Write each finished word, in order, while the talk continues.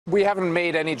We haven't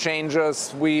made any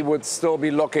changes. We would still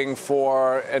be looking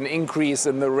for an increase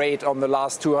in the rate on the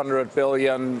last 200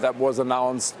 billion that was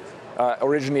announced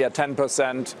originally at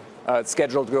 10%. It's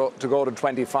scheduled to go to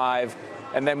 25.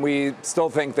 And then we still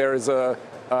think there is a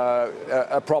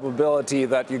probability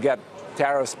that you get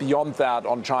tariffs beyond that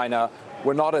on China.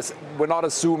 We're not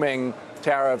assuming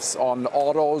tariffs on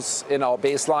autos in our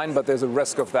baseline, but there's a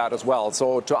risk of that as well.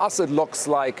 So to us, it looks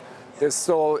like there's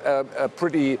still a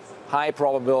pretty high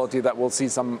probability that we'll see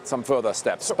some further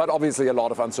steps, but obviously a lot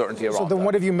of uncertainty around that. So then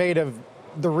what have you made of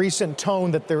the recent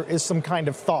tone that there is some kind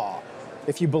of thaw,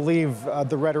 if you believe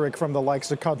the rhetoric from the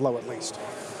likes of Kudlow at least?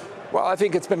 Well, I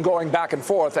think it's been going back and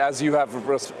forth, as you have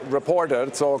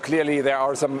reported. So clearly there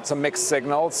are some mixed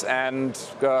signals, and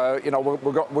we're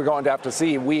going to have to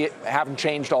see. We haven't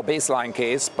changed our baseline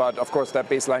case, but of course that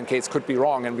baseline case could be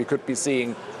wrong, and we could be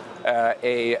seeing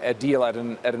a deal at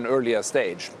an earlier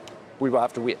stage. We will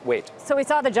have to wait. So we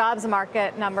saw the jobs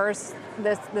market numbers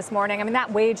this morning. I mean,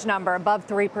 that wage number above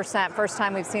 3%, first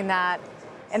time we've seen that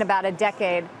in about a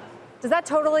decade. Does that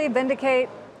totally vindicate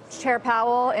Chair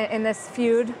Powell in this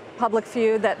feud, public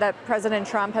feud that President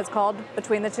Trump has called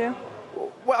between the two?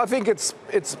 Well, I think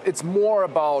it's more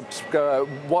about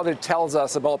what it tells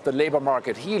us about the labor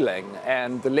market healing,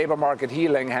 and the labor market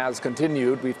healing has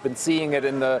continued. We've been seeing it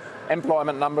in the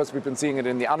employment numbers, we've been seeing it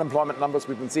in the unemployment numbers,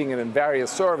 we've been seeing it in various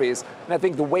surveys, and I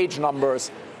think the wage numbers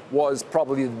was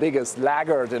probably the biggest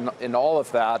laggard in all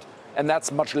of that, and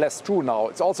that's much less true now.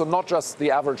 It's also not just the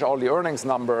average hourly earnings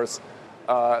numbers,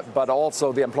 but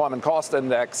also the employment cost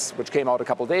index, which came out a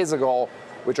couple days ago,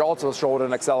 which also showed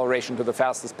an acceleration to the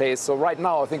fastest pace. So right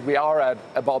now, I think we are at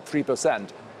about 3% year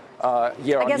on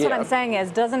year. I guess what I'm saying is,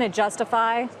 doesn't it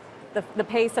justify the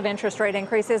pace of interest rate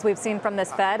increases we've seen from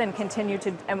this Fed and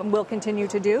will continue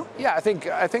to do? Yeah, I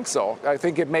think so. I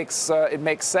think it makes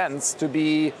sense to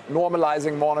be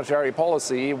normalizing monetary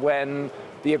policy when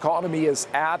the economy is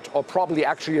at, or probably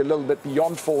actually a little bit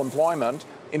beyond, full employment.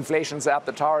 Inflation's at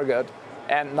the target,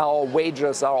 and now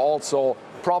wages are also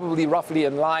probably roughly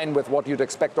in line with what you'd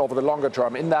expect over the longer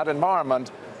term. In that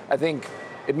environment, I think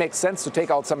it makes sense to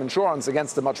take out some insurance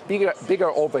against a much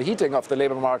bigger overheating of the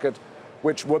labor market,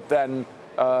 which would then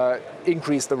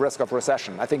increase the risk of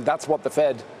recession. I think that's what the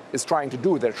Fed is trying to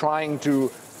do. They're trying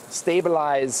to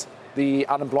stabilize the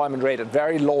unemployment rate at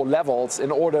very low levels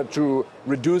in order to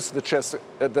reduce the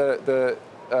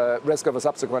risk of a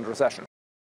subsequent recession.